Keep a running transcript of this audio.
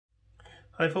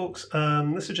Hi folks,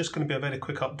 this is just going to be a very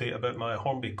quick update about my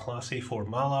Hornby Class A4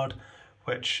 Mallard,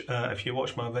 which if you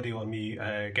watch my video on me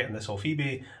getting this off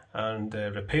eBay and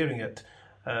repairing it,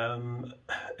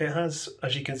 it has,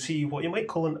 as you can see, what you might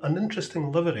call an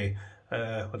interesting livery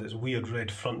with its weird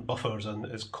red front buffers and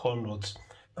its corn rods.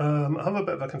 I have a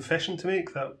bit of a confession to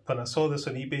make that when I saw this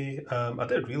on eBay, I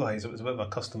did realise it was a bit of a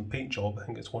custom paint job. I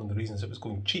think it's one of the reasons it was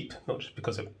going cheap, not just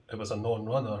because it was a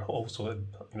non-runner, also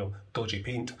dodgy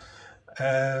paint.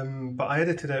 But I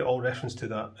edited out all reference to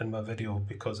that in my video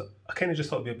because I kind of just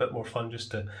thought it'd be a bit more fun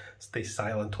just to stay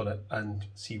silent on it and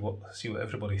see what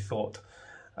everybody thought.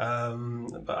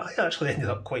 But I actually ended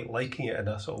up quite liking it in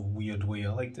a sort of weird way.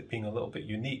 I liked it being a little bit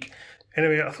unique.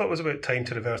 Anyway, I thought it was about time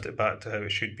to revert it back to how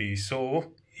it should be.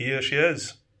 So here she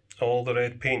is, all the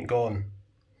red paint gone.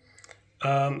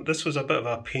 This was a bit of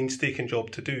a painstaking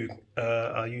job to do.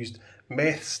 I used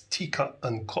meths, T-cut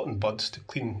and cotton buds to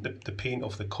clean the paint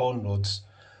off the corn rods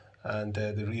and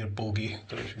the rear bogie.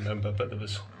 Don't know if you remember, but there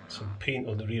was some paint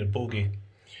on the rear bogie.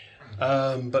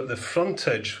 But the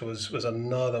frontage was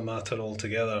another matter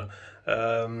altogether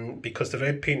because the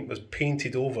red paint was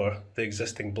painted over the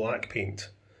existing black paint.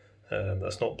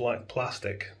 That's not black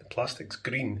plastic, the plastic's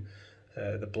green.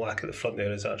 The black at the front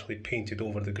there is actually painted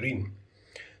over the green.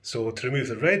 So to remove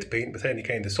the red paint with any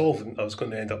kind of solvent, I was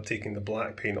going to end up taking the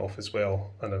black paint off as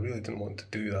well, and I really didn't want to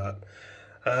do that.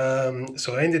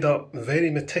 So I ended up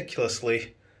very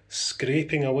meticulously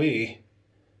scraping away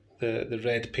the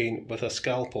red paint with a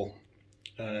scalpel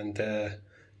and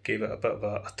gave it a bit of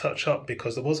a touch up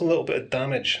because there was a little bit of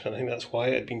damage, and I think that's why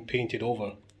it had been painted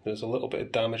over. There was a little bit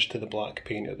of damage to the black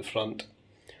paint at the front,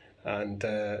 and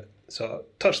so I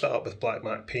touched that up with black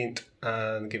matte paint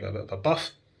and gave it a bit of a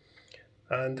buff.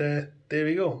 And there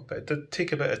we go, but it did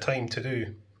take a bit of time to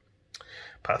do.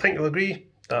 But I think you'll agree,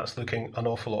 that's looking an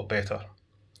awful lot better.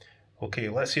 Okay,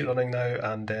 let's see it running now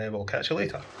and we'll catch you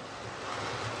later.